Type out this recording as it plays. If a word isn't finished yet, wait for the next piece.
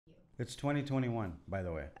It's 2021, by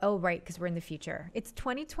the way. Oh, right, because we're in the future. It's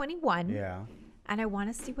 2021. Yeah. And I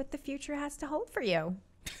want to see what the future has to hold for you.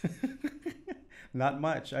 Not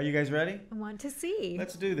much. Are you guys ready? I want to see.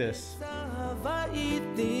 Let's do this.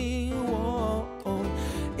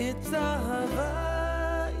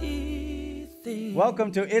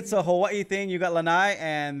 Welcome to It's a Hawaii Thing. You got Lanai,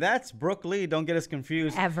 and that's Brook Lee. Don't get us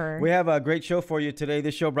confused. Ever. We have a great show for you today.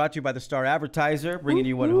 This show brought to you by the Star Advertiser, bringing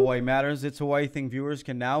you what Hawaii matters. It's Hawaii Thing viewers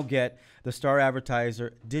can now get the Star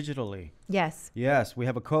Advertiser digitally. Yes. Yes, we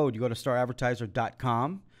have a code. You go to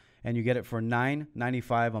staradvertiser.com, and you get it for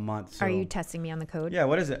 $9.95 a month. So, are you testing me on the code? Yeah,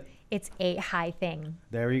 what is it? It's a high thing.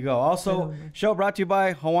 There you go. Also, show brought to you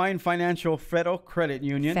by Hawaiian Financial Federal Credit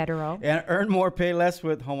Union. Federal. And earn more, pay less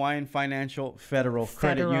with Hawaiian Financial Federal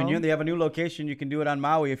Credit Union. They have a new location. You can do it on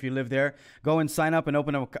Maui if you live there. Go and sign up and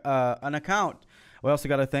open an account. We also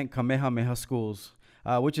got to thank Kamehameha Schools,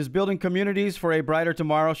 which is building communities for a brighter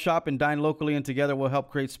tomorrow. Shop and dine locally, and together we'll help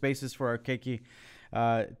create spaces for our keiki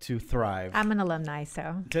to thrive. I'm an alumni,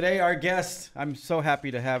 so. Today, our guest, I'm so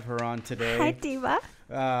happy to have her on today. Hi, Diva.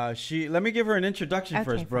 Let me give her an introduction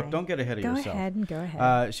first, Brooke. Don't get ahead of yourself. Go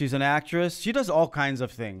ahead. She's an actress. She does all kinds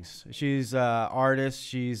of things. She's an artist.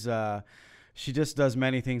 She just does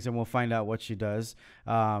many things, and we'll find out what she does.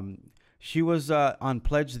 She was on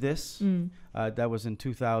Pledge This. That was in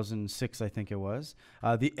 2006, I think it was.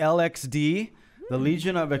 The LXD. The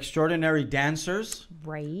Legion of Extraordinary Dancers.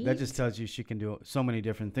 Right. That just tells you she can do so many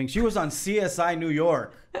different things. She was on CSI New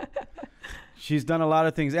York. She's done a lot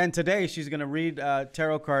of things. And today she's going to read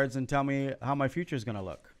tarot cards and tell me how my future is going to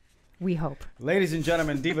look. We hope. Ladies and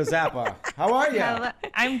gentlemen, Diva Zappa. How are you?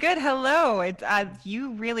 I'm good. Hello. It's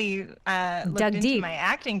you really looked dug into deep. my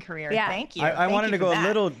acting career. Yeah. Thank you. I Thank wanted you to for go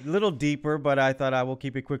that. a little deeper, but I thought I will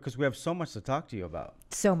keep it quick because we have so much to talk to you about.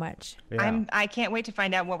 So much. Yeah. I can't wait to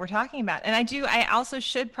find out what we're talking about. And I also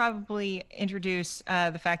should probably introduce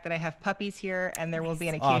the fact that I have puppies here, and there will be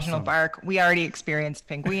an occasional Awesome. bark. We already experienced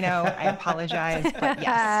Pinguino. I apologize, but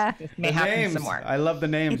yes, this may The happen names. some more. I love the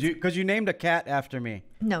names because you named a cat after me.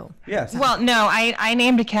 No. Yes. Well, no, I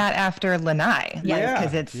named a cat after Lanai. Yeah.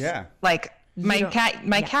 Because it's like You my don't-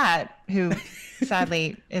 cat, who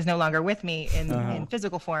sadly is no longer with me in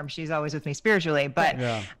physical form. She's always with me spiritually. But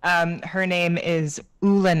her name is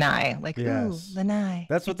Ulanai. Like, Yes. ooh, Lanai.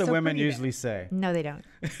 That's what It's the so women pretty. usually say. No, they don't.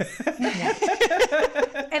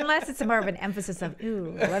 Unless it's more of an emphasis of,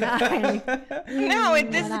 ooh, Lanai. No,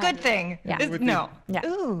 this is a good thing. Yeah. Yeah.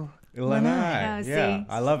 Ooh. Lanai. Oh, Yeah, see?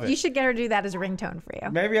 I love it. You should get her to do that as a ringtone for you.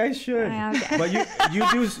 Maybe I should. Okay. But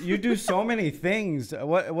you do so many things.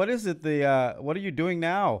 What is it? What are you doing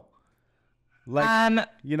now? Like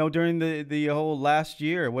during the whole last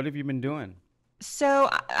year, what have you been doing? So,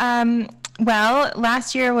 well,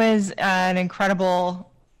 last year was an incredible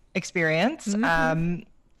experience.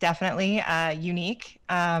 Definitely unique.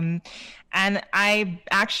 And I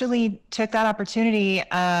actually took that opportunity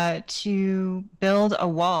to build a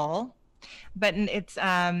wall, but it's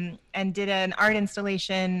and did an art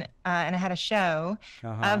installation and I had a show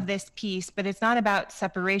of this piece. But it's not about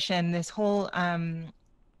separation. This whole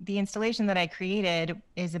the installation that I created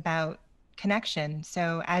is about connection.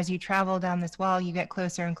 So as you travel down this wall, you get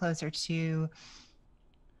closer and closer to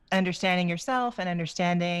understanding yourself and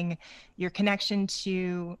understanding your connection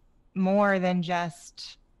to more than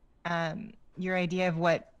just your idea of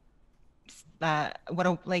what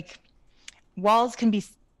walls can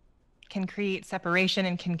create separation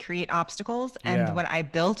and can create obstacles. And what I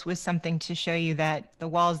built was something to show you that the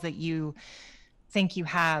walls that you think you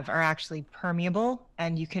have are actually permeable,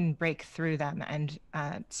 and you can break through them and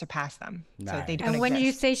surpass them. Nice. So they don't And when you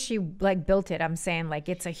exist. say she like built it, I'm saying like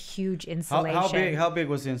it's a huge installation. How big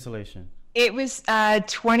was the installation? It was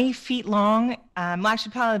 20 feet long. Well,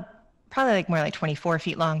 actually, probably like more like 24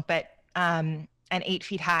 feet long, but and 8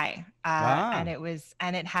 feet high. Wow.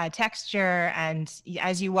 And it had texture. And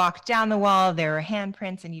as you walked down the wall, there were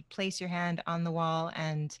handprints, and you'd place your hand on the wall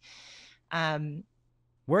and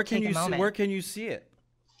Where can you see it?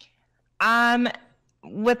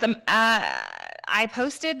 With them, I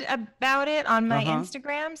posted about it on my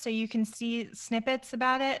Instagram, so you can see snippets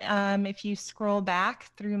about it if you scroll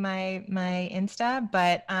back through my Insta.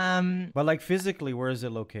 But like physically, where is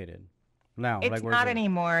it located now? it's not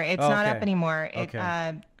anymore. It's not up anymore. It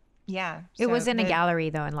was in a gallery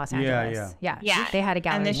though in Los Angeles. Yeah. They had a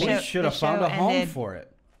gallery. We should have found a home for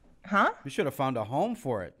it. Huh? We should have found a home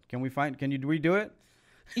for it. Can you redo it?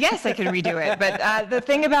 Yes, I could redo it. But the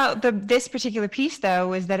thing about this particular piece, though,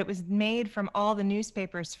 was that it was made from all the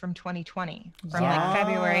newspapers from 2020, from like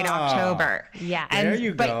February to October. Yeah. There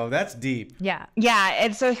you go. That's deep. Yeah. Yeah,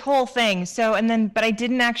 it's a whole thing. So, but I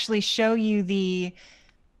didn't actually show you the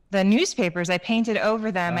the newspapers, I painted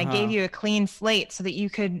over them. I gave you a clean slate so that you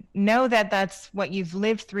could know that that's what you've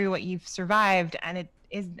lived through, what you've survived, and it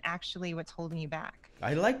isn't actually what's holding you back.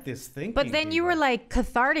 I like this thinking. But then you were like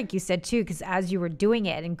cathartic, you said too, because as you were doing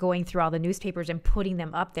it and going through all the newspapers and putting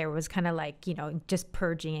them up there was kind of like, you know, just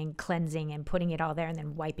purging and cleansing and putting it all there and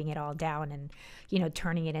then wiping it all down and, you know,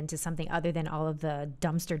 turning it into something other than all of the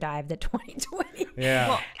dumpster dive that 2020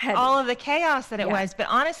 had. All of the chaos that it was. But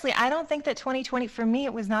honestly, I don't think that 2020, for me,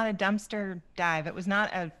 it was not a dumpster dive. It was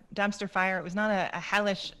not a dumpster fire. It was not a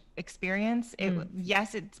hellish experience.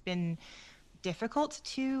 Yes, it's been difficult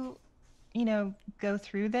to, you know, go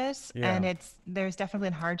through this, and there's definitely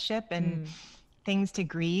been hardship and things to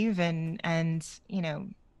grieve and you know,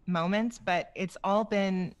 moments, but it's all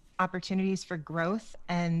been opportunities for growth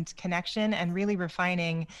and connection and really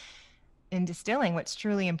refining and distilling what's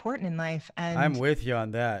truly important in life. And I'm with you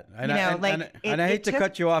on that. And, I hate to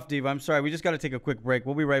cut you off, Diva. I'm sorry. We just got to take a quick break.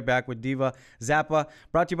 We'll be right back with Diva Zappa,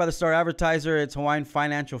 brought to you by the Star Advertiser. It's Hawaiian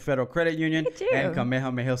Financial Federal Credit Union and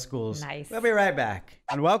Kamehameha Schools. Nice. We'll be right back.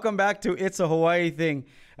 And welcome back to It's a Hawaii Thing.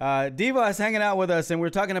 Diva is hanging out with us, and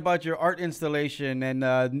we're talking about your art installation,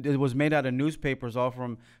 and it was made out of newspapers all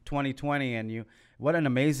from 2020. And what an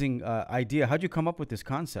amazing idea. How'd you come up with this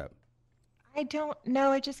concept? I don't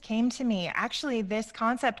know. It just came to me. Actually, this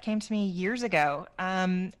concept came to me years ago.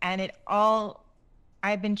 And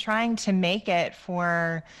I've been trying to make it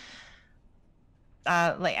for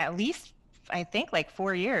like at least, I think like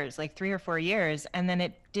 4 years, like 3 or 4 years. And then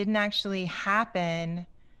it didn't actually happen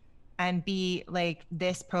and be like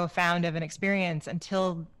this profound of an experience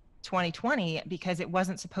until 2020, because it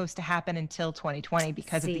wasn't supposed to happen until 2020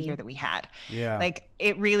 because of the year that we had. Yeah. Like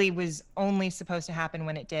it really was only supposed to happen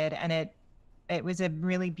when it did. And it was a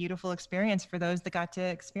really beautiful experience for those that got to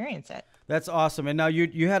experience it. That's awesome. And now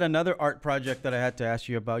you had another art project that I had to ask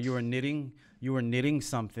you about. You were knitting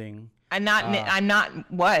something. I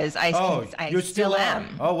still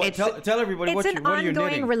am. Oh, tell everybody what you're knitting. It's an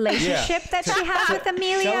ongoing relationship that she has with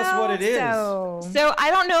Emilio. Tell us what it is. So I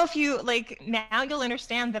don't know if you like, now you'll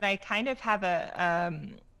understand that I kind of have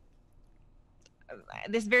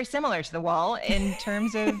this is very similar to the wall in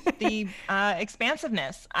terms of the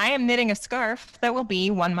expansiveness. I am knitting a scarf that will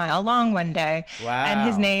be 1 mile long one day. Wow. And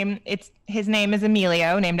his name is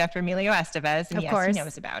Emilio, named after Emilio Estevez. And yes, he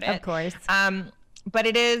knows about it. Of course. But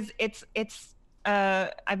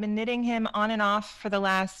I've been knitting him on and off for the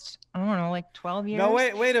last, I don't know, like 12 years. No,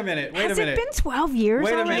 wait a minute. Has it been 12 years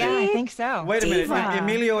already? Minute. Yeah, I think so. Wait a minute.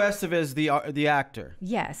 Emilio Estevez, the actor.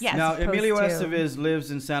 Yes. Now, Emilio Estevez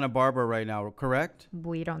lives in Santa Barbara right now, correct?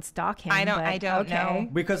 We don't stalk him. I don't know.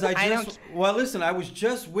 Because listen, I was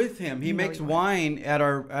just with him. He makes wine at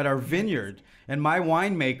our vineyard, and my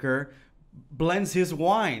winemaker blends his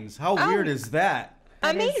wines. How weird is that?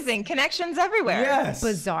 Amazing. Connections everywhere. Yes.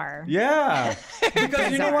 Bizarre. Yeah.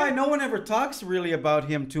 Because you know why? No one ever talks really about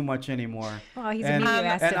him too much anymore. Well, he's Emilio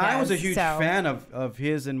Estevez. And I was a huge fan of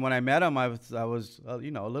his, and when I met him, I was a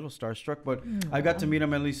little starstruck, but I got to meet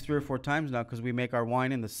him at least 3 or 4 times now because we make our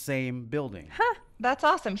wine in the same building. Huh. That's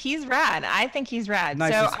awesome. He's rad. I think he's rad.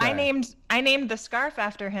 Nicest guy. I named the scarf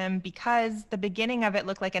after him because the beginning of it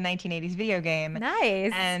looked like a 1980s video game.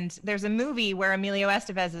 Nice. And there's a movie where Emilio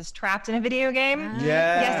Estevez is trapped in a video game. Yeah.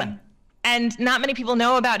 Yes. And not many people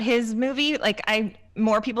know about his movie.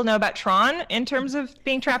 More people know about Tron in terms of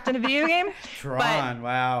being trapped in a video game. Tron,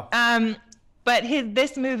 wow. But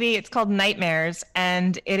this movie, it's called Nightmares,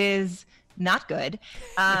 and it is not good.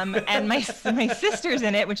 And my sister's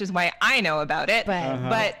in it, which is why I know about it.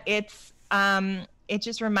 But it's it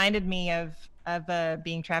just reminded me of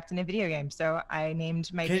being trapped in a video game. So I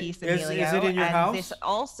named my piece Emilio. Is it in your house? This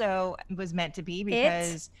also was meant to be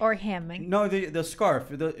because or him. No, the scarf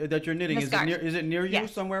that you're knitting. Is it near you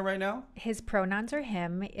somewhere right now? His pronouns are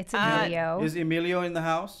him. It's Emilio. Is Emilio in the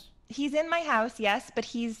house? He's in my house, yes, but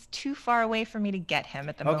he's too far away for me to get him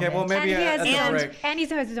at the moment. Okay, well maybe at the break. And he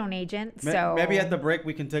has his own agent, so maybe at the break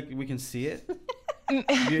we can see it.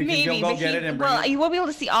 Maybe, go get it and bring it. You won't be able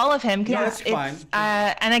to see all of him because it's fine.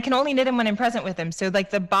 And I can only knit him when I'm present with him. So like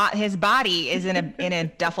his body is in a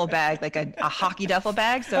duffel bag, like a hockey duffel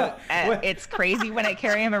bag. So it's crazy when I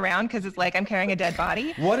carry him around because it's like I'm carrying a dead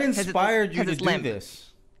body. What inspired you to do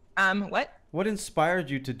this? What? What inspired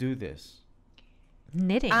you to do this?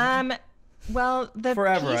 Knitting. Well, the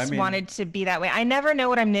piece wanted to be that way. I never know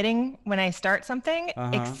what I'm knitting when I start something,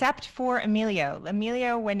 except for Emilio.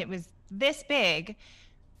 Emilio, when it was this big,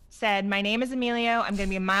 said, "My name is Emilio. I'm going to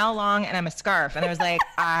be 1 mile long, and I'm a scarf." And I was like,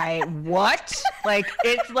 what?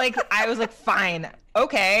 I was like, fine,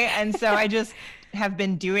 okay. And so I just have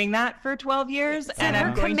been doing that for 12 years, and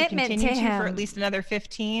I'm going to continue to for at least another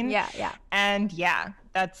 15. Yeah. And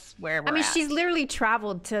that's where we're I mean, at. she's literally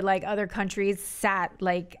traveled to like other countries, sat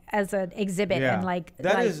like as an exhibit and like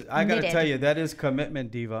that like, is. I gotta knitted. tell you, that is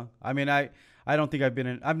commitment, Diva. I mean, I don't think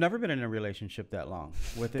I've never been in a relationship that long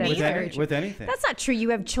with anything. That's not true. You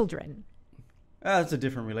have children. That's a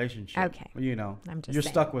different relationship. Okay. You know, I'm just you're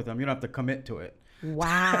saying. stuck with them. You don't have to commit to it.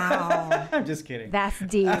 Wow. I'm just kidding. That's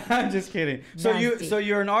deep. I'm just kidding. That's So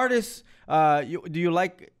you're an artist. Do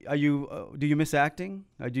you miss acting?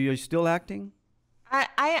 Do you still acting?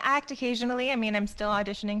 I act occasionally. I mean, I'm still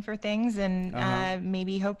auditioning for things, and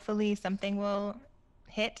maybe hopefully something will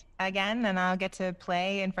hit again, and I'll get to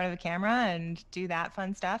play in front of the camera and do that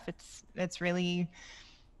fun stuff. It's really,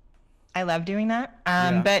 I love doing that.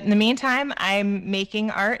 But in the meantime, I'm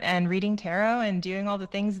making art and reading tarot and doing all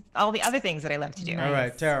the other things that I love to do. Nice. All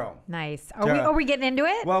right, tarot. Nice. Are we getting into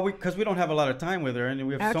it? Well, because we don't have a lot of time with her, and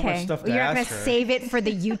we have so much stuff to You're ask not her. gonna save it for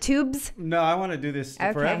the YouTubes? No, I want to do this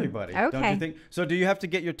for everybody. Okay. Don't you think? So do you have to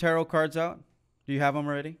get your tarot cards out? Do you have them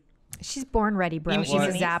already? She's born ready, bro. You- She's you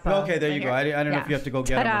a need- Zappa. Okay, there you go. I don't know if you have to go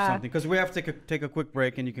get them or Ta-da. something, because we have to take a quick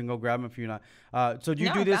break, and you can go grab them if you're not. So do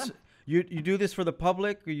you do this? got 'em. You do this for the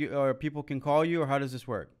public, or people can call you, or how does this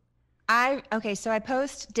work? So I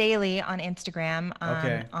post daily on Instagram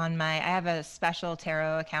Okay. I have a special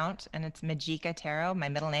tarot account, and it's Magika Tarot, my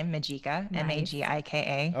middle name Magika, Nice.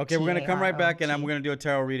 Magika. Okay, we're gonna come right back, and we're gonna do a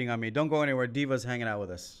tarot reading on me. Don't go anywhere. Diva's hanging out with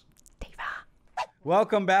us. Diva.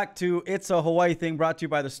 Welcome back to It's a Hawaii Thing, brought to you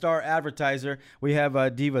by the Star Advertiser. We have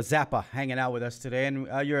Diva Zappa hanging out with us today, and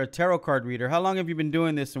you're a tarot card reader. How long have you been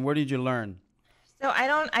doing this, and where did you learn? So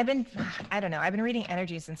I've been reading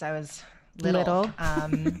energy since I was little.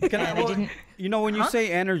 You know, when you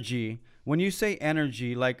say energy,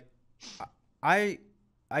 like I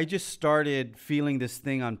just started feeling this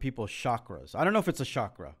thing on people's chakras. I don't know if it's a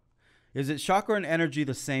chakra. Is it chakra and energy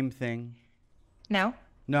the same thing? No.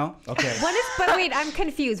 No? Okay. But wait, I'm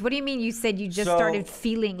confused. What do you mean you said you just started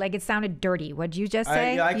feeling like it sounded dirty? What did you just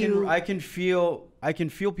say? I can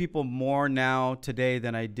feel people more now today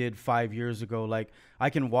than I did 5 years ago. Like I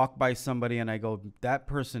can walk by somebody and I go, that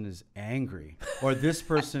person is angry, or this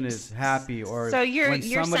person is happy, or so you're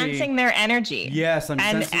sensing their energy. Yes, I'm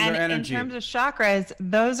sensing their energy. In terms of chakras,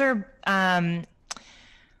 those are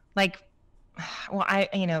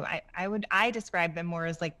I describe them more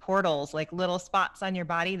as like portals, like little spots on your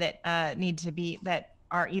body that that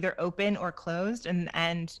are either open or closed,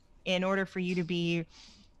 and in order for you to be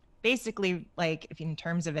basically, like, if in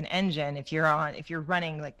terms of an engine, if you're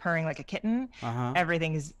running, like purring like a kitten,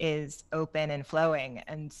 everything is open and flowing,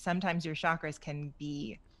 and sometimes your chakras can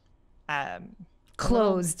be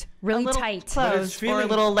closed, really tight, closed, or a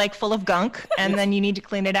little like full of gunk, and then you need to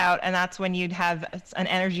clean it out, and that's when you'd have an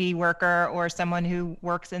energy worker or someone who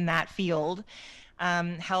works in that field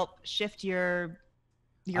help shift your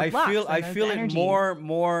I feel it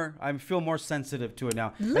more. I feel more sensitive to it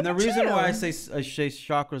now. And the reason why I say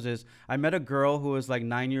chakras is I met a girl who was like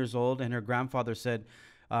 9 years old, and her grandfather said,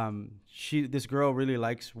 this girl really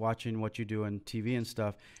likes watching what you do on TV and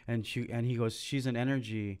stuff. And he goes, she's an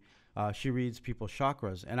energy. She reads people's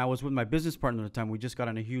chakras. And I was with my business partner at the time. We just got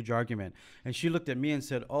in a huge argument. And she looked at me and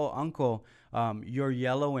said, "Oh, uncle, you're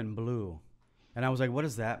yellow and blue." And I was like, "What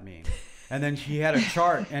does that mean?" And then she had a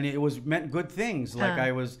chart, and it meant good things. Like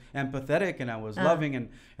I was empathetic and I was loving.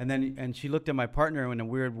 And she looked at my partner in a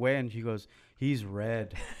weird way, and she goes, "He's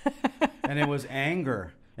red." And it was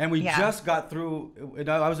anger. And we just got through.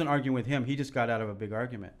 I wasn't arguing with him. He just got out of a big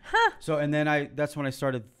argument. So, and then that's when I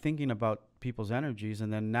started thinking about people's energies.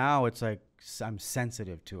 And then now it's like I'm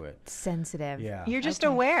sensitive to it. Sensitive. Yeah. You're just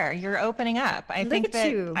aware. You're opening up. I think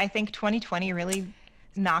 2020 really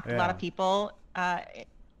knocked a lot of people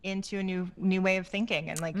into a new way of thinking,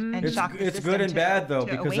 and like and shocked the it's system good and bad though,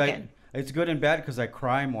 because awaken. it's good and bad because I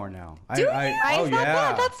cry more now. Why is that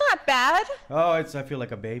bad? That's not bad. Oh, I feel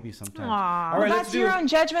like a baby sometimes. Aww. All right, That's your own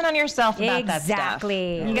judgment on yourself about that stuff.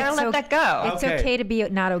 Exactly. You gotta let that go. It's okay to be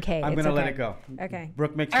not okay. I'm gonna let it go. Okay.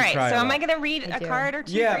 Brooke makes All me right. cry. So am I gonna read a card or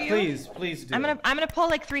two for you? Yeah, please do. I'm gonna pull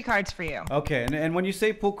like 3 cards for you. Okay, and when you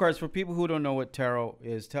say pull cards, for people who don't know what tarot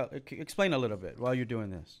is, explain a little bit while you're doing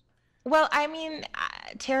this. Well, I mean,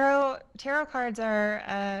 tarot cards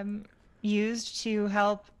are used to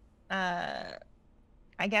help, I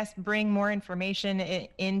guess, bring more information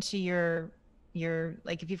into your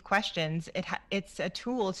like, if you have questions, it's a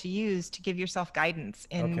tool to use to give yourself guidance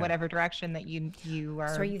in whatever direction that you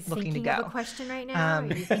are So are you looking to thinking go. of a question right now? Are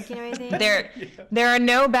you thinking of anything? There are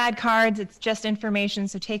no bad cards. It's just information.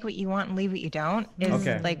 So take what you want and leave what you don't is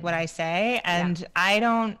like what I say. And I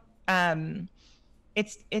don't.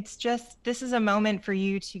 It's just, this is a moment for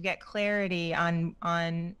you to get clarity on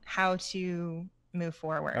how to move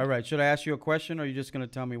forward. All right. Should I ask you a question, or are you just going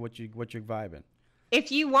to tell me what you're vibing?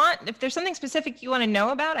 If there's something specific you want to know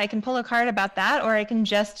about, I can pull a card about that, or I can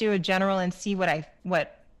just do a general and see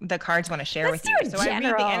what the cards want to share with you. So I read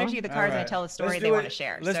the energy of the cards and I tell the story they want to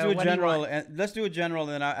share. Let's do a general, and let's do a general,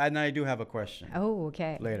 and I do have a question. Oh,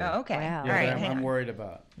 okay. Later. Oh, okay. Wow. All right. I'm worried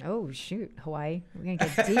about. Oh, shoot. Hawaii. We're going to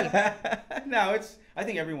get deep. No, I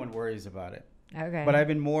think everyone worries about it. Okay. But I've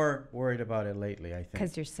been more worried about it lately, I think.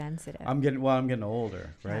 Because you're sensitive. I'm getting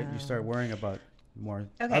older, right? You start worrying about more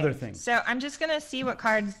other things. So I'm just going to see what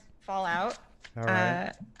cards fall out. All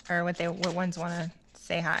right. Or what ones want to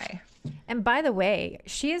say hi. And by the way,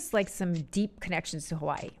 she has like some deep connections to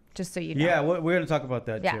Hawaii, just so you know. Yeah, we're going to talk about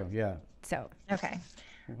that too. Yeah. So. Okay.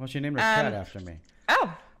 Well, she named her cat after me.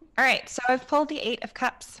 Oh, all right. So I've pulled the 8 of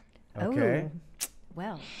Cups. Okay. Oh,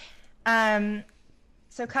 well.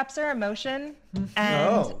 So cups are emotion,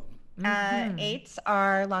 and 8s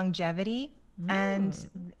are longevity. And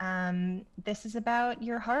this is about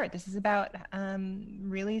your heart. This is about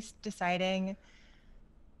really deciding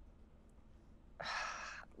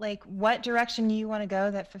like what direction you want to go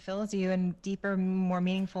that fulfills you in deeper, more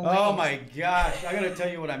meaningful ways. Oh my gosh. I got to tell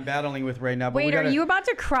you what I'm battling with right now. But wait, are you about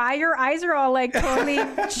to cry? Your eyes are all like totally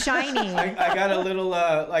shiny. I got a little,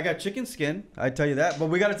 I got chicken skin. I tell you that. But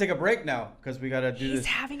we got to take a break now because we got to do this. He's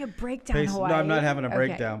having a breakdown, Hawaii. No, I'm not having a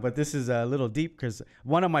breakdown. But this is a little deep because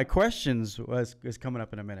one of my questions is coming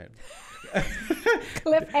up in a minute.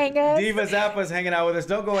 Cliffhanger. Diva Zappa's hanging out with us.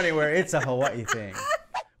 Don't go anywhere. It's a Hawaii thing.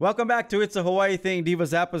 Welcome back to It's a Hawaii Thing. Diva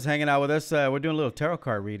Zappa's hanging out with us. We're doing a little tarot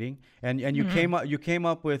card reading, and you came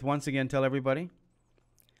up with, once again, tell everybody.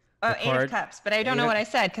 Oh, 8 of Cups, but I don't know what I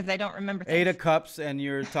said because I don't remember things. 8 of Cups, and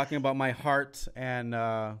you're talking about my heart and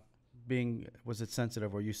was it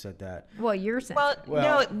sensitive, or you said that? Well, you're sensitive.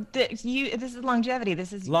 Well, no, this is longevity.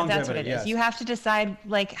 That's what it is. Yes. You have to decide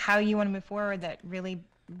like how you want to move forward that really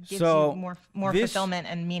gives you more fulfillment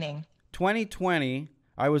and meaning. 2020.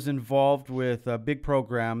 I was involved with a big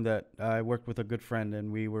program that I worked with a good friend,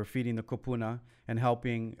 and we were feeding the kupuna and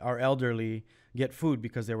helping our elderly get food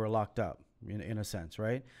because they were locked up, in a sense,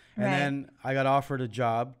 right? And then I got offered a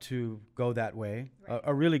job to go that way,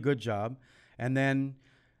 a really good job. And then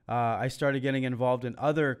I started getting involved in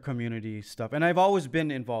other community stuff. And I've always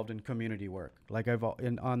been involved in community work. Like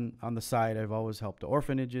on the side, I've always helped the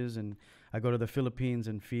orphanages, and I go to the Philippines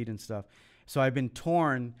and feed and stuff. So I've been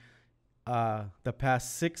torn the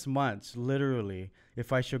past 6 months, literally,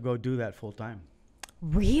 if I should go do that full time.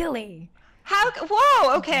 Really?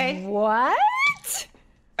 Whoa, okay. What?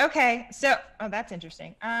 Okay, so, that's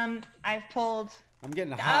interesting. I've pulled... I'm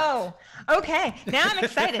getting hot. Oh, okay. Now I'm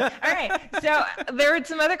excited. All right. So there were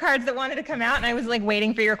some other cards that wanted to come out, and I was like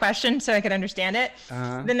waiting for your question so I could understand it.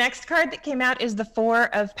 The next card that came out is the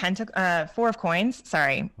 4 of Coins.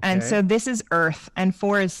 Sorry. Okay. And so this is Earth, and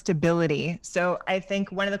 4 is stability. So I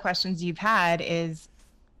think one of the questions you've had is,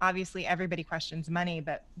 obviously everybody questions money,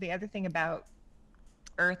 but the other thing about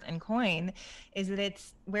Earth and Coin is that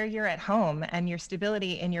it's where you're at home, and your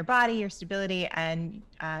stability in your body, your stability and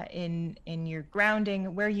in your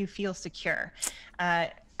grounding, where you feel secure.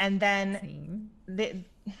 And then the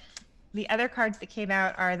other cards that came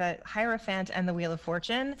out are the Hierophant and the Wheel of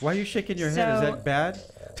Fortune. Why are you shaking your head? Is that bad?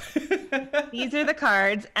 These are the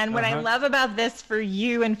cards, and what I love about this for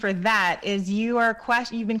you and for that is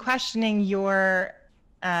you've been questioning your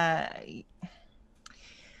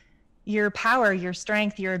power, your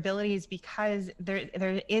strength, your abilities, because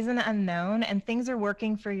there is an unknown, and things are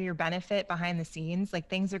working for your benefit behind the scenes. Like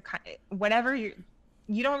things are whatever you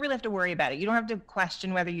don't really have to worry about it. You don't have to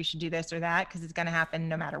question whether you should do this or that, because it's going to happen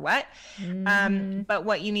no matter what. But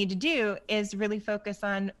what you need to do is really focus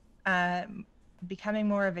on becoming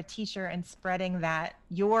more of a teacher and spreading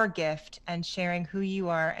your gift and sharing who you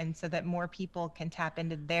are, and so that more people can tap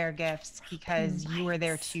into their gifts, because you are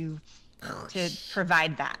there to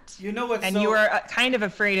provide that. You know what? And you were kind of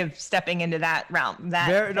afraid of stepping into that realm.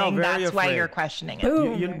 That's afraid. Why you're questioning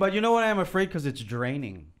it. But you know what? I am afraid because it's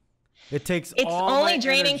draining. It takes. It's only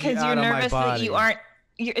draining because you're nervous that you aren't.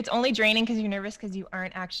 It's only draining because you're nervous because you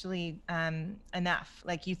aren't actually enough.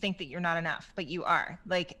 Like you think that you're not enough, but you are.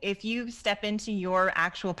 Like if you step into your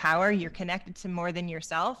actual power, you're connected to more than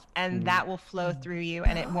yourself, and that will flow through you,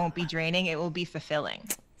 and it won't be draining. It will be fulfilling.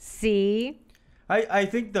 See. I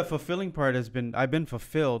think the fulfilling part has been, I've been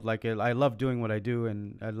fulfilled. Like I love doing what I do,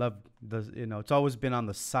 and I love it's always been on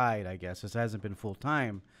the side, I guess. It hasn't been full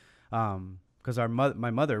time, because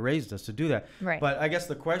my mother raised us to do that. Right. But I guess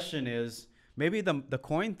the question is, maybe the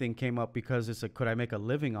coin thing came up because it's like, could I make a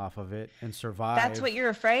living off of it and survive? That's what you're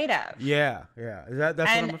afraid of. Yeah. That's what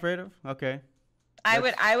I'm afraid of? Okay. I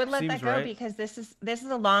would let that go right. because this is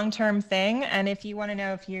a long-term thing. And if you want to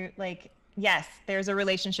know if you're like, yes, there's a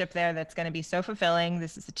relationship there that's going to be so fulfilling.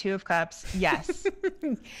 This is the Two of Cups. Yes.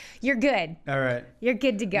 You're good. All right. You're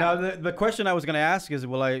good to go. Now, the question I was going to ask is,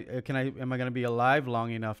 am I going to be alive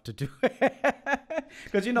long enough to do it?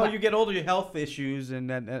 Because, you get older, your health issues.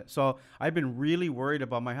 And so I've been really worried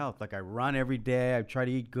about my health. Like I run every day. I try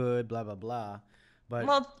to eat good, blah, blah, blah. But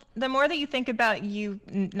well, the more that you think about you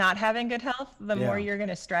not having good health, the more you're going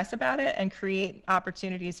to stress about it and create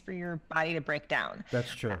opportunities for your body to break down.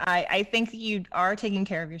 That's true. I think that you are taking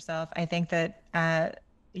care of yourself. I think that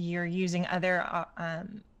you're using other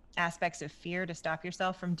aspects of fear to stop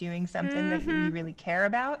yourself from doing something that you really care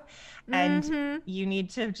about. And you need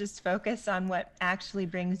to just focus on what actually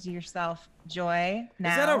brings yourself joy now.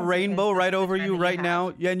 Is that a rainbow right over you right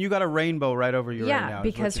now? Yeah, and you got a rainbow right over you right now. Yeah,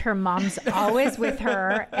 because her mom's always with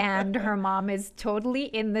her, and her mom is totally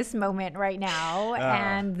in this moment right now,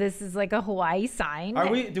 and this is like a Hawaii sign.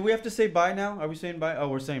 Do we have to say bye now? Are we saying bye? Oh,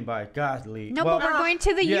 we're saying bye. Godly. No, but we're going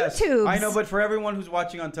to the YouTube. I know, but for everyone who's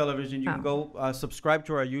watching on television, you can go subscribe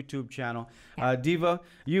to our YouTube channel. Diva,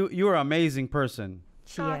 you are an amazing person.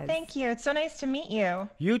 She is. Thank you. It's so nice to meet you.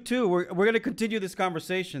 You too. We're going to continue this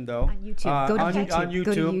conversation though. On YouTube. Go to YouTube. On YouTube.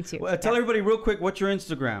 Go to YouTube. Tell everybody real quick, what's your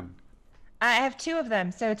Instagram? I have two of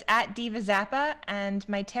them. So it's at Diva Zappa, and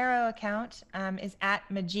my tarot account is at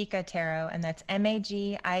Magika Tarot, and that's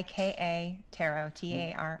Magika Tarot,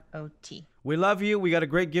 Tarot. We love you. We got a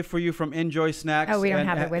great gift for you from Enjoy Snacks. Oh, we don't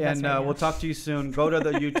have it with us right now. We'll talk to you soon. Go to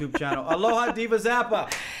the YouTube channel. Aloha, Diva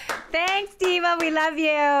Zappa. Thanks, Diva. We love you.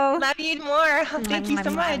 Love you more. Thank you so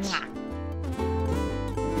much.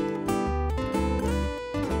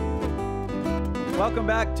 Welcome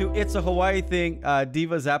back to It's a Hawaii Thing.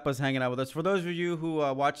 Diva Zappa's hanging out with us. For those of you who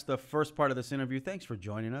watched the first part of this interview, thanks for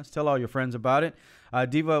joining us. Tell all your friends about it.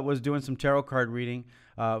 Diva was doing some tarot card reading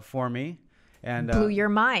for me. And blew your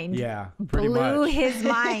mind. Yeah, pretty blew much. His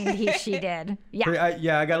mind. She did.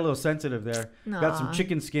 Yeah. I got a little sensitive there. Got some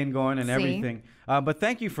chicken skin going and everything. But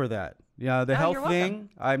thank you for that. Yeah, the health thing,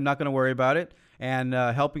 I'm not going to worry about it. And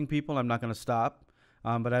helping people, I'm not going to stop.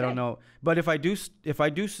 But I don't know. But if I do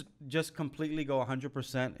just completely go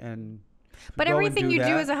 100% and but everything you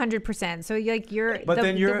do is 100%. So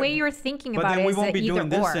the way you're thinking about it is that either or. But then we won't be doing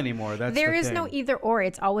this anymore. There is no either or.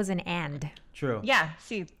 It's always an and. True. Yeah.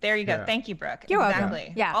 See, there you go. Yeah. Thank you, Brooke. You're exactly.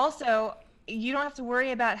 welcome. Yeah. Also, you don't have to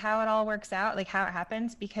worry about how it all works out, like how it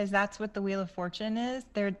happens, because that's what the Wheel of Fortune is.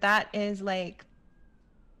 That is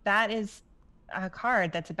a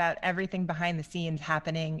card that's about everything behind the scenes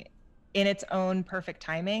happening in its own perfect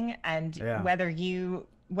timing, and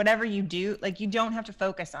whatever you do, like you don't have to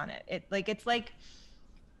focus on it. It's like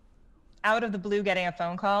out of the blue getting a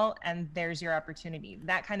phone call and there's your opportunity.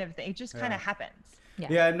 That kind of thing. It just kind of happens.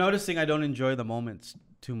 Yeah, I'm noticing I don't enjoy the moments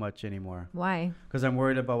too much anymore. Why? Because I'm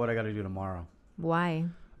worried about what I got to do tomorrow. Why?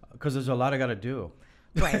 Because there's a lot I got to do.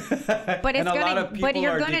 Right. But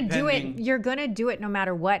you're gonna do it. You're gonna do it no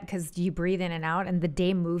matter what, because you breathe in and out, and the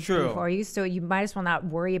day moves before you. So you might as well not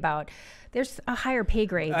worry about. There's a higher pay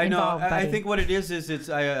grade involved. I think what it is it's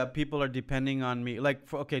people are depending on me. Like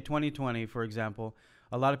 2020, for example,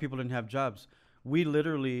 a lot of people didn't have jobs. We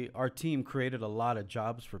literally, our team created a lot of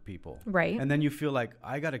jobs for people. Right. And then you feel like,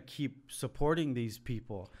 I got to keep supporting these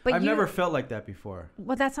people. But I've never felt like that before.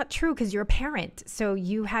 Well, that's not true, because you're a parent. So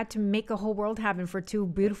you had to make a whole world happen for two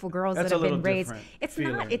beautiful girls that have been raised. It's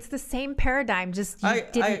not. It's the same paradigm. Just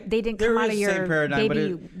they didn't come out of your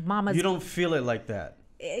baby mama's. You don't feel it like that.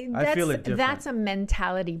 I feel it different. That's a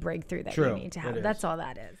mentality breakthrough that you need to have. That's all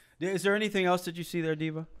that is. Is there anything else that you see there,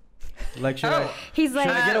 Diva? Like should I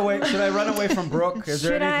get away? Should I run away from Brooke? Is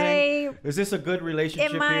there anything? Is this a good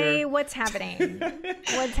relationship here? What's happening?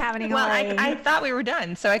 What's happening? Well, I thought we were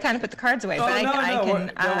done, so I kind of put the cards away. But I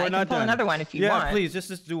can pull another one if you want. Yeah, please,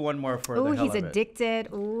 just do one more for the hell of it. Oh, he's addicted.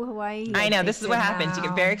 Oh, Hawaii. I know. This is what happens. You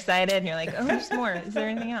get very excited, and you're like, oh, there's more. Is there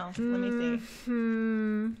anything else? Let me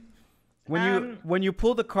see. When you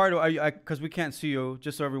pull the card, because we can't see you,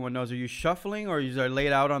 just so everyone knows, are you shuffling or is it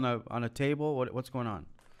laid out on a table? What's going on?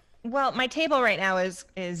 Well, my table right now is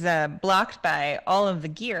blocked by all of the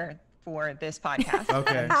gear for this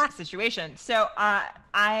podcast situation. So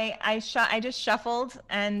I just shuffled,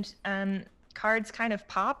 and cards kind of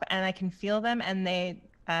pop, and I can feel them, and the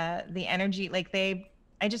energy,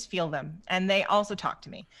 I just feel them, and they also talk to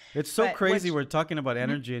me. It's so crazy. We're talking about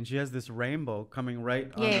energy, and she has this rainbow coming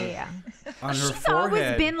right on her forehead. She's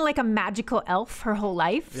always been like a magical elf her whole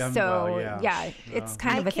life. It's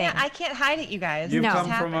kind of a thing. I can't hide it, you guys. You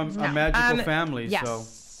come from a magical family. Yes.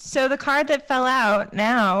 So the card that fell out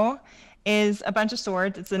now is a bunch of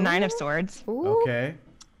swords. It's the Nine of Swords. Ooh. Okay.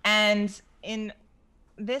 And in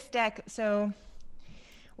this deck, so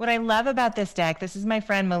what I love about this deck, this is my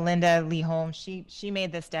friend Melinda Lee Holmes. She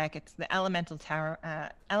made this deck. It's the Elemental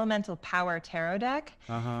Power Tarot deck.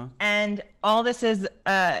 And all this is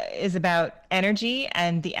about energy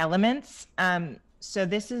and the elements. So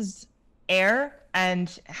this is air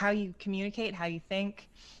and how you communicate, how you think,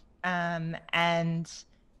 and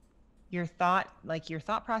your thought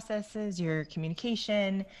processes, your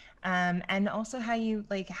communication, and also how you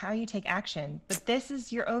take action. But this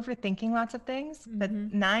is, you're overthinking lots of things. But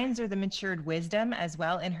nines are the matured wisdom as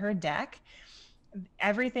well. In her deck,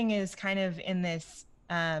 everything is kind of in this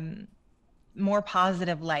more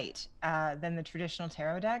positive light than the traditional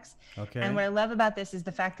tarot decks. And what I love about this is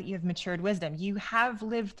the fact that you have matured wisdom. You have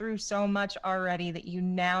lived through so much already that you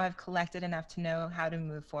now have collected enough to know how to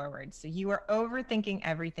move forward. So you are overthinking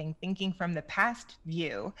everything, thinking from the past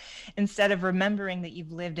view instead of remembering that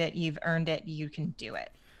you've lived it, you've earned it, you can do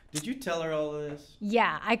it. Did you tell her all of this?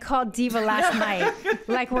 Yeah, I called Diva last night.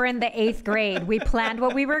 Like we're in the 8th grade. We planned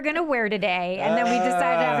what we were going to wear today, and then we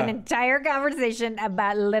decided to have an entire conversation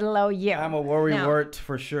about little old you. I'm a worrywart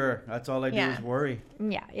for sure. That's all I do is worry.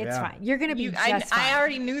 Yeah, it's fine. You're going to be just fine. I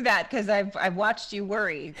already knew that because I've watched you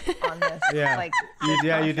worry on this.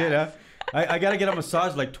 You did, huh? I got to get a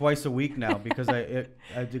massage like twice a week now because I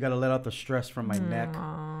got to let out the stress from my neck.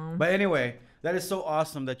 But anyway, that is so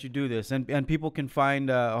awesome that you do this, and people can find.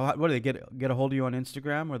 What do they get a hold of you on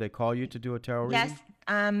Instagram, or they call you to do a tarot reading?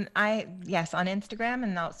 Yes, on Instagram,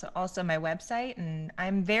 and also my website, and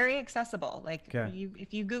I'm very accessible. Like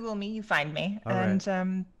if you Google me, you find me.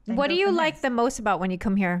 And what do you like the most about when you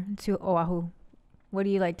come here to Oahu? What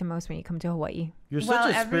do you like the most when you come to Hawaii? You're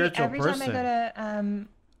such a spiritual every person. Time I go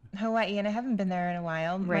to Hawaii, and I haven't been there in a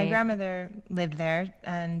while. Right. My grandmother lived there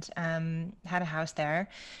and had a house there,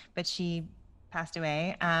 but she passed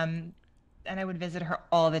away. And I would visit her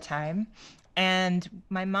all the time. And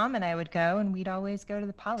my mom and I would go, and we'd always go to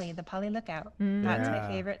the Pali Lookout. That's my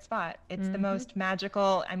favorite spot. It's the most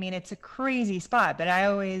magical. I mean, it's a crazy spot, but I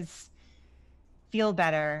always feel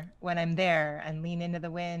better when I'm there and lean into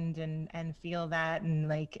the wind and feel that. And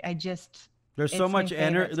like, there's so much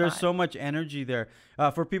energy. There's so much energy there.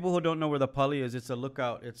 For people who don't know where the Pali is, it's a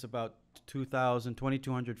lookout. It's about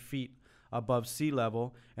 2,200 feet above sea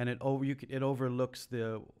level, and it overlooks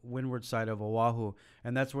the windward side of Oahu,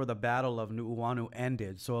 and that's where the Battle of Nu'uanu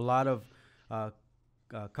ended. So a lot of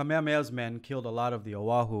Kamehameha's men killed a lot of the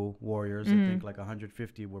Oahu warriors. I think like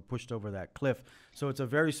 150 were pushed over that cliff. So it's a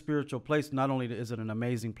very spiritual place. Not only is it an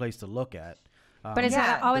amazing place to look at, but it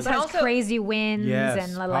always has crazy winds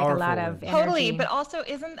and like a lot of energy. Totally, but also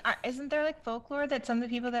isn't there like folklore that some of the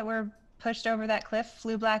people that were pushed over that cliff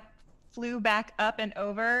flew back up and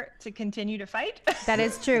over to continue to fight? That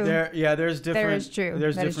is true. There's different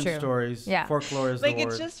stories. Yeah. Folklore is like the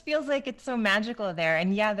word. It just feels like it's so magical there.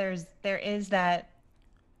 And there is that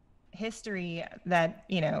history that,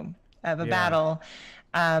 of a battle.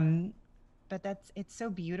 But it's so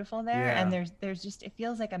beautiful there, and there's just, it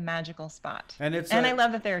feels like a magical spot. And I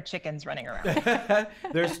love that there are chickens running around.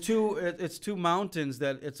 There's two mountains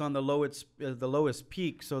that it's on the lowest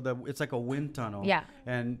peak, so it's like a wind tunnel. Yeah.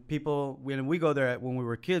 And people, when we go there when we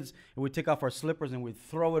were kids, we'd take off our slippers and we'd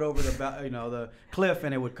throw it over the cliff,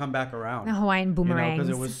 and it would come back around. The Hawaiian boomerangs. Because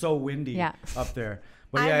it was so windy up there.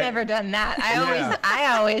 But I've never done that.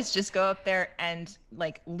 I always just go up there and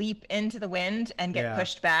like leap into the wind and get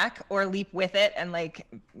pushed back, or leap with it and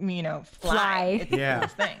fly. It's the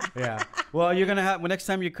coolest thing. Yeah. Well, you're gonna have next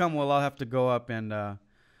time you come, we'll all have to go up and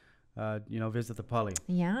visit the Pali.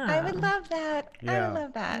 Yeah. I would love that. Yeah. I would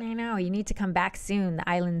love that. I know. You need to come back soon. The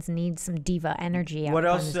islands need some diva energy. What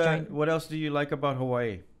else do you like about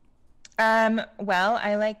Hawaii? Well,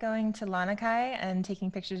 I like going to Lanai and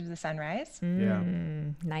taking pictures of the sunrise.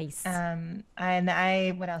 Nice. And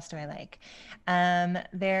what else do I like?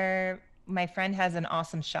 My friend has an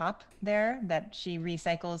awesome shop there that she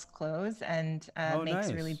recycles clothes and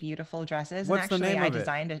makes really beautiful dresses. What's and actually, the name I of it?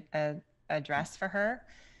 designed a dress for her.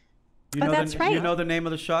 That's right. You know the name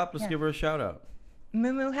of the shop? Let's give her a shout out.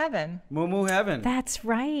 Moo Heaven. Moo Heaven. That's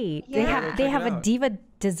right. Yeah. They have a diva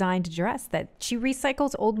designed dress that she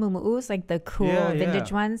recycles old muumuus, like the cool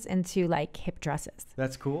vintage ones, into like hip dresses.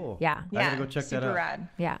 That's cool. Yeah. I gotta go check that out. Super rad.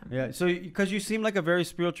 Yeah. Yeah. So because you seem like a very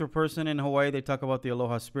spiritual person in Hawaii, they talk about the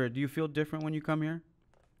aloha spirit. Do you feel different when you come here?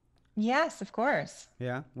 Yes, of course.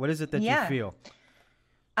 Yeah. What is it that you feel?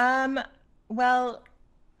 Well,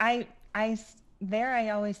 I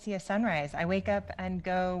always see a sunrise. I wake up and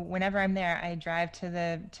go, whenever I'm there, I drive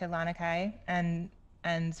to Lanai and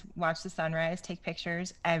watch the sunrise, take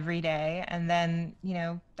pictures every day. And then,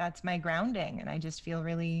 that's my grounding. And I just feel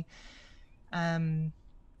really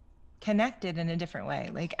connected in a different way.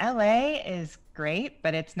 Like LA is great,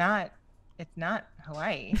 but it's not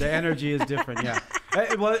Hawaii. The energy is different, yeah.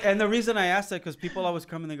 Well, and the reason I asked that because people always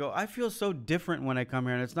come and they go, I feel so different when I come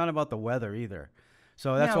here, and it's not about the weather either.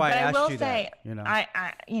 So that's why I asked you that. You know,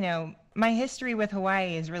 I my history with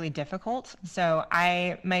Hawaii is really difficult. So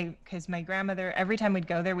because my grandmother, every time we'd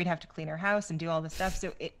go there, we'd have to clean her house and do all this stuff.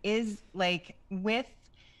 So it is like with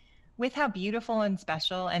how beautiful and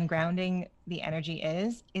special and grounding the energy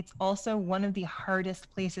is, it's also one of the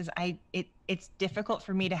hardest places. It's difficult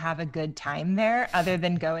for me to have a good time there other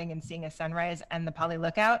than going and seeing a sunrise and the Pali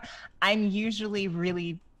Lookout. I'm usually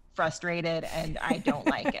really frustrated and I don't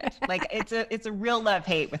like it. Like it's a real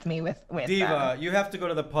love-hate with me with Diva, you have to go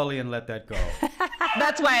to the Pali and let that go.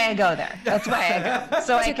 That's why I go there. That's why I go.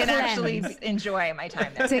 So I can actually enjoy my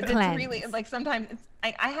time there. It's really like sometimes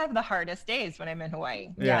I have the hardest days when I'm in Hawaii.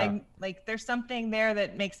 Yeah. Like there's something there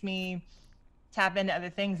that makes me tap into other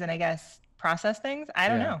things and I guess process things. I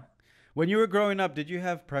don't know. When you were growing up, did you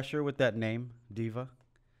have pressure with that name, Diva?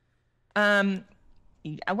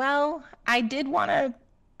 Well,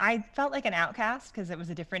 I felt like an outcast because it was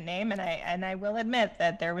a different name, and I will admit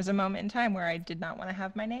that there was a moment in time where I did not want to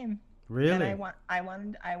have my name. Really? And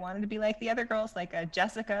I wanted to be like the other girls, like a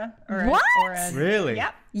Jessica or what? Really?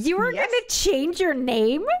 Yep. You were going to change your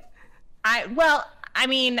name? I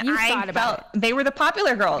felt they were the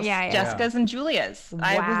popular girls, Jessica's and Julia's. Wow.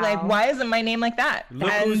 I was like, why isn't my name like that?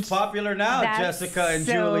 Look who's popular now, Jessica and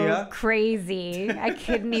Julia. Crazy. I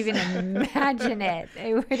couldn't even imagine it.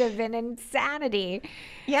 It would have been insanity.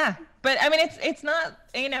 Yeah. But I mean, it's not,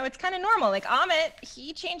 it's kind of normal. Like Amit,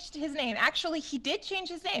 he changed his name. Actually, he did change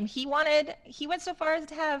his name. He went so far as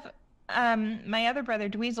to have my other brother,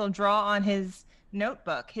 Dweezil, draw on his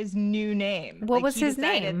notebook his new name. What was his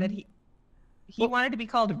name? That he wanted to be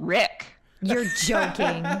called Rick. You're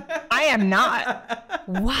joking. I am not.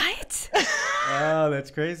 What? Oh, that's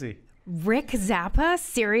crazy. Rick Zappa?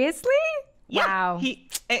 Seriously? Yeah. Wow.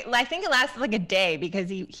 I think it lasted like a day because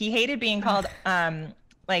he hated being called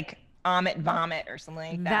like Amit Vomit or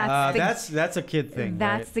something like that. That's a kid thing.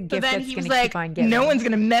 That's right? the gift then that's he going was to like, keep on giving. no one's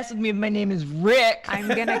going to mess with me if my name is Rick. I'm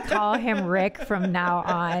going to call him Rick from now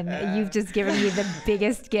on. You've just given me the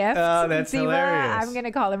biggest gift. Oh, that's Diva. hilarious. I'm going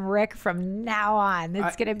to call him Rick from now on.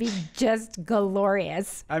 It's going to be just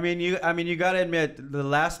glorious. I mean, you got to admit the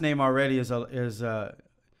last name already is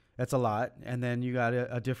that's a lot, and then you got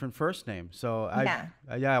a different first name. So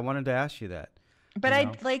I wanted to ask you that.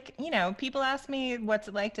 But people ask me what's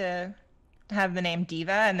it like to have the name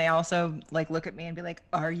Diva, and they also like look at me and be like,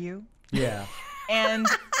 are you? Yeah. And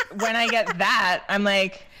when I get that, I'm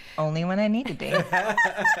like, only when I need to be.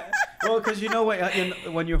 Well, because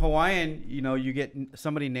when you're Hawaiian, you get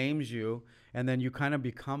somebody names you, and then you kind of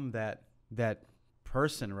become that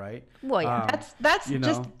person, right? Well, yeah.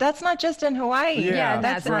 That's not just in Hawaii. Yeah,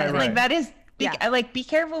 that's right. Like that is. Yeah. Like, be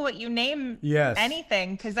careful what you name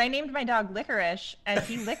anything, because I named my dog Licorice, and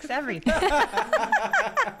he licks everything.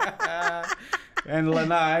 And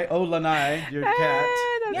Lanai, your cat.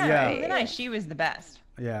 Lanai, she was the best.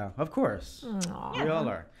 Yeah, of course. Aww. We all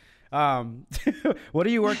are. What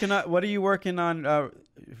are you working on? What are you working on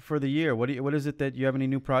for the year? What is it that you have any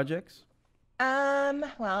new projects? Well,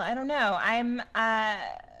 I don't know.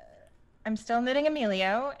 I'm still knitting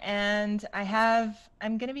Emilio, and I'm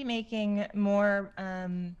going to be making more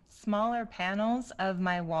smaller panels of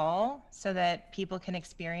my wall so that people can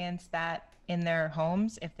experience that in their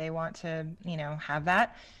homes if they want to, have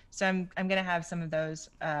that. So I'm going to have some of those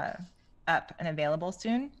up and available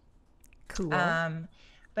soon. Cool.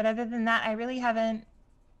 But other than that, I really haven't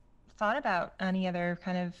thought about any other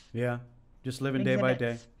kind of just living day by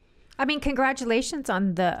day. I mean, congratulations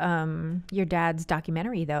on the your dad's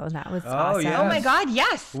documentary, though. That was awesome. Yes. Oh my God,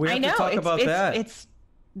 yes. We have I know. to talk about that. It's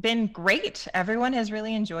been great. Everyone has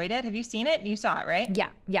really enjoyed it. Have you seen it? You saw it, right? Yeah.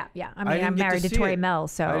 I mean, I'm married to Tori Mel,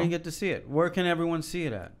 so I didn't get to see it. Where can everyone see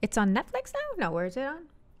it at? It's on Netflix now? No, where is it on?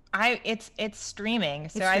 It's streaming.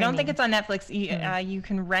 So I don't think it's on Netflix. You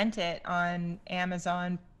can rent it on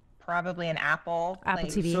Amazon, probably an Apple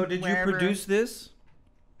TV. So did you produce this?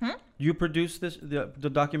 You produced this, the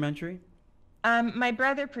documentary? My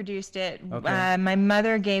brother produced it. Okay. My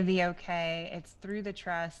mother gave the okay. It's through the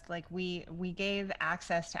trust. Like we gave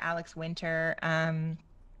access to Alex Winter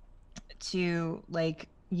to like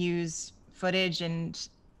use footage and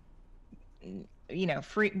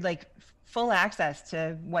free full access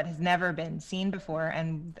to what has never been seen before.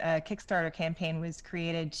 And a Kickstarter campaign was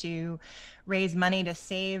created to raise money to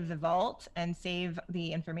save the vault and save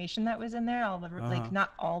the information that was in there. All the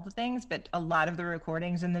not all the things, but a lot of the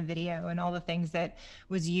recordings and the video and all the things that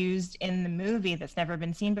was used in the movie that's never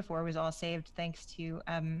been seen before was all saved thanks to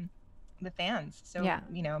the fans. So, Yeah.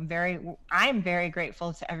 you know, I'm very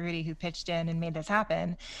grateful to everybody who pitched in and made this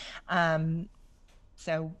happen.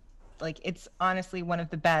 So like, it's honestly one of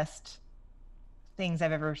the best things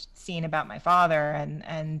I've ever seen about my father,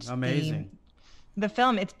 and amazing. The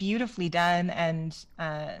film, it's beautifully done, and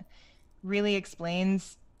really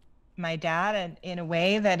explains my dad in a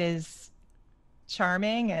way that is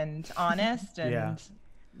charming and honest and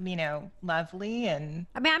you know, lovely. And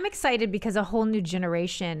I mean, I'm excited because a whole new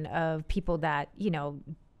generation of people that, you know,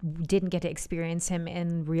 didn't get to experience him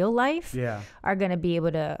in real life are going to be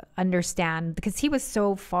able to understand, because he was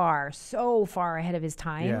so far ahead of his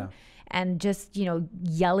time. And just, you know,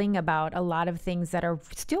 yelling about a lot of things that are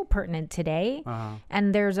still pertinent today.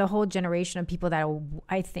 And there's a whole generation of people that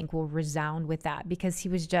I think will resound with that, because he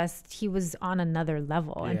was on another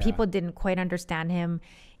level, and people didn't quite understand him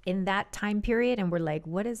in that time period, and we're like,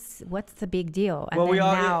 what's the big deal? And well, then we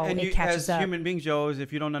all, now and it catches as up. human beings, Joe,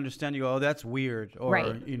 if you don't understand, you go, oh, that's weird,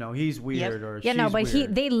 or you know, he's weird, or she's but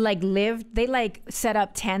weird. they set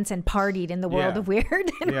up tents and partied in the world of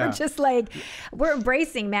weird, and we're just like, we're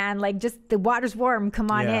embracing, man, like, just the water's warm, come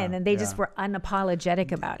on in, and they just were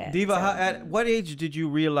unapologetic about it. Diva, at what age did you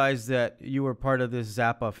realize that you were part of this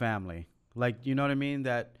Zappa family? Like, you know what I mean?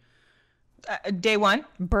 That day one,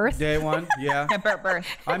 birth. Day one, yeah. Birth.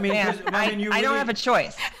 I mean, I don't have a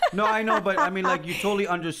choice. No, I know, but I mean, like, you totally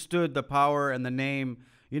understood the power and the name,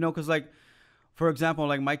 you know, because, like, for example,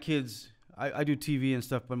 like, my kids, I do TV and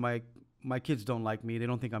stuff, but my kids don't like me. They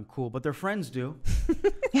don't think I'm cool, but their friends do.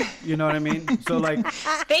 You know what I mean? So, like,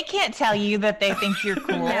 they can't tell you that they think you're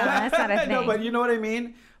cool. No, that's not a thing. No, but you know what I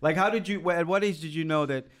mean? Like, at what age did you know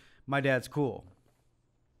that my dad's cool?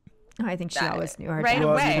 I think she always knew her right dad.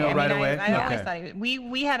 away. You know, right away. I always thought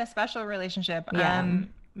we had a special relationship.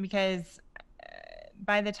 Because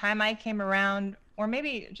by the time I came around, or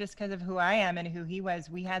maybe just because of who I am and who he was,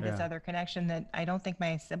 we had this other connection that I don't think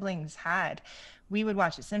my siblings had. We would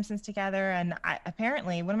watch The Simpsons together, and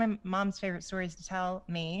apparently one of my mom's favorite stories to tell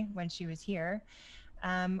me when she was here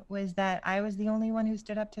was that I was the only one who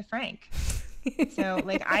stood up to Frank. So,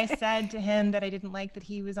 like, I said to him that I didn't like that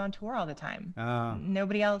he was on tour all the time.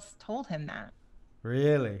 Nobody else told him that.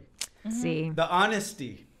 Really? See, the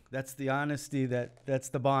honesty. That's the honesty. That's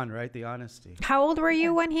the bond, right? The honesty. how old were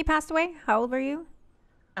you when he passed away? How old were you?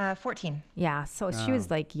 14. Yeah, so she was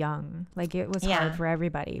like young. Like, it was hard for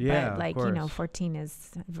everybody. Yeah, but, like, of you know, course. 14 is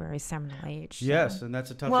a very seminal age. So. Yes, and that's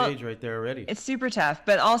a tough age right there already. It's super tough.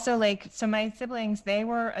 But also, like, so my siblings, they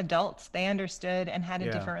were adults. They understood and had a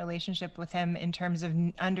different relationship with him in terms of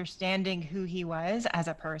understanding who he was as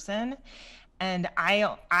a person. And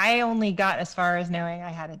I only got as far as knowing I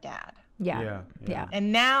had a dad. Yeah.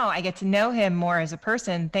 And now I get to know him more as a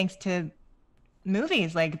person thanks to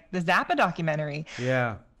movies like the Zappa documentary.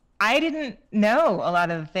 Yeah. I didn't know a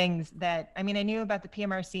lot of the things that, I mean, I knew about the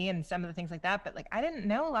PMRC and some of the things like that, but, like, I didn't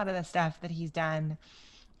know a lot of the stuff that he's done,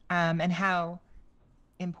 and how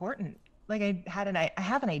important. Like, I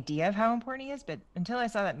have an idea of how important he is, but until I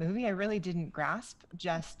saw that movie, I really didn't grasp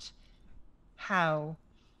just how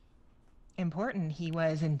important he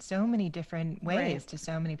was in so many different ways to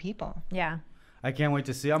so many people. Yeah. I can't wait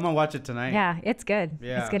to see. I'm gonna watch it tonight. Yeah, it's good.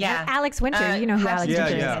 Yeah. It's good. Yeah. Alex Winter, you know who Alex Winter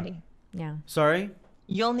is. Yeah. Yeah. Sorry?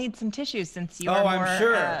 You'll need some tissues since you're I'm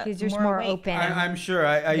sure. He's just more awake. open. I'm sure.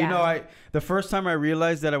 You know, the first time I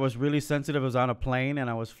realized that I was really sensitive was on a plane, and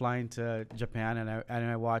I was flying to Japan, and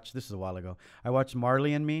I watched. This is a while ago. I watched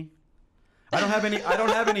Marley and Me. I don't have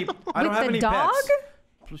any. dog?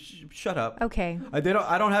 Pets. Shut up. Okay. I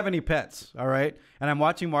don't have any pets. All right. And I'm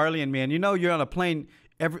watching Marley and Me, and you know, you're on a plane.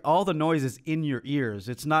 All the noise is in your ears.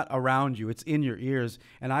 It's not around you. It's in your ears.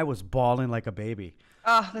 And I was bawling like a baby.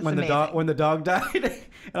 Oh, that's amazing. When the dog died,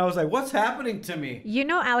 and I was like, "What's happening to me?" You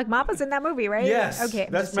know, Alec Mapa's in that movie, right? Yes. Okay.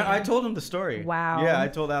 I told him the story. Wow. Yeah, I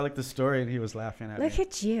told Alec the story, and he was laughing at me. Look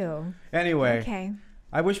at you. Anyway. Okay.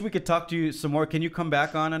 I wish we could talk to you some more. Can you come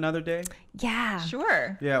back on another day? Yeah.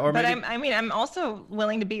 Sure. Yeah, or but maybe... I'm also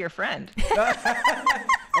willing to be your friend.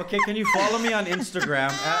 Okay, can you follow me on Instagram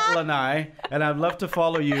at Lanai? And I'd love to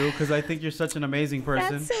follow you because I think you're such an amazing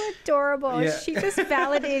person. That's so adorable. Yeah. She just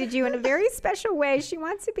validated you in a very special way. She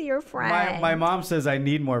wants to be your friend. My mom says I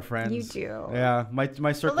need more friends. You do. Yeah, my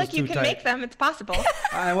circle's Well, look, too you can tight. make them. It's possible.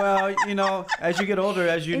 Well, you know, as you get older,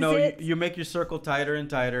 as you know, it? you make your circle tighter and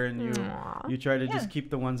tighter, and you try to just keep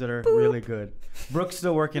the ones that are Boop. really good. Brooke's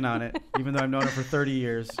still working on it, even though I've known her for 30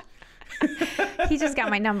 years. He just got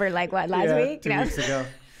my number like what, last week? 2 weeks ago.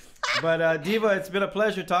 But Diva, it's been a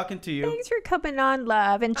pleasure talking to you. Thanks for coming on,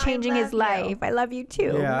 love, and changing his life. I love you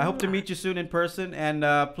too. Yeah, I hope to meet you soon in person.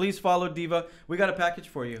 And please follow Diva. We got a package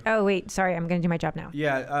for you. Oh, wait. Sorry. I'm going to do my job now.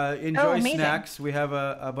 Yeah, enjoy snacks. We have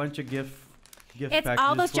a bunch of gift It's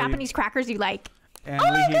all those Japanese crackers you like. And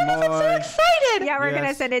oh my goodness, I'm so excited. Yeah, we're going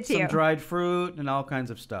to send it to you. Some dried fruit and all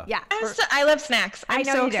kinds of stuff. Yeah. I love snacks. I'm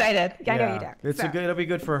so excited. I know you do. It'll be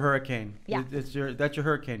good for a hurricane. Yeah. That's your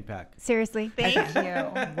hurricane pack. Seriously? Thank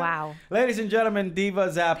you. Wow. Ladies and gentlemen, Diva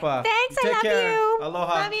Zappa. Thanks, Take I care. love you.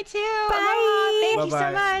 Aloha. Love you too. Bye. Aloha. Thank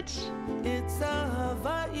Bye-bye. you so much. It's a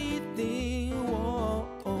Hawaii thing. Whoa.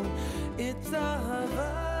 It's a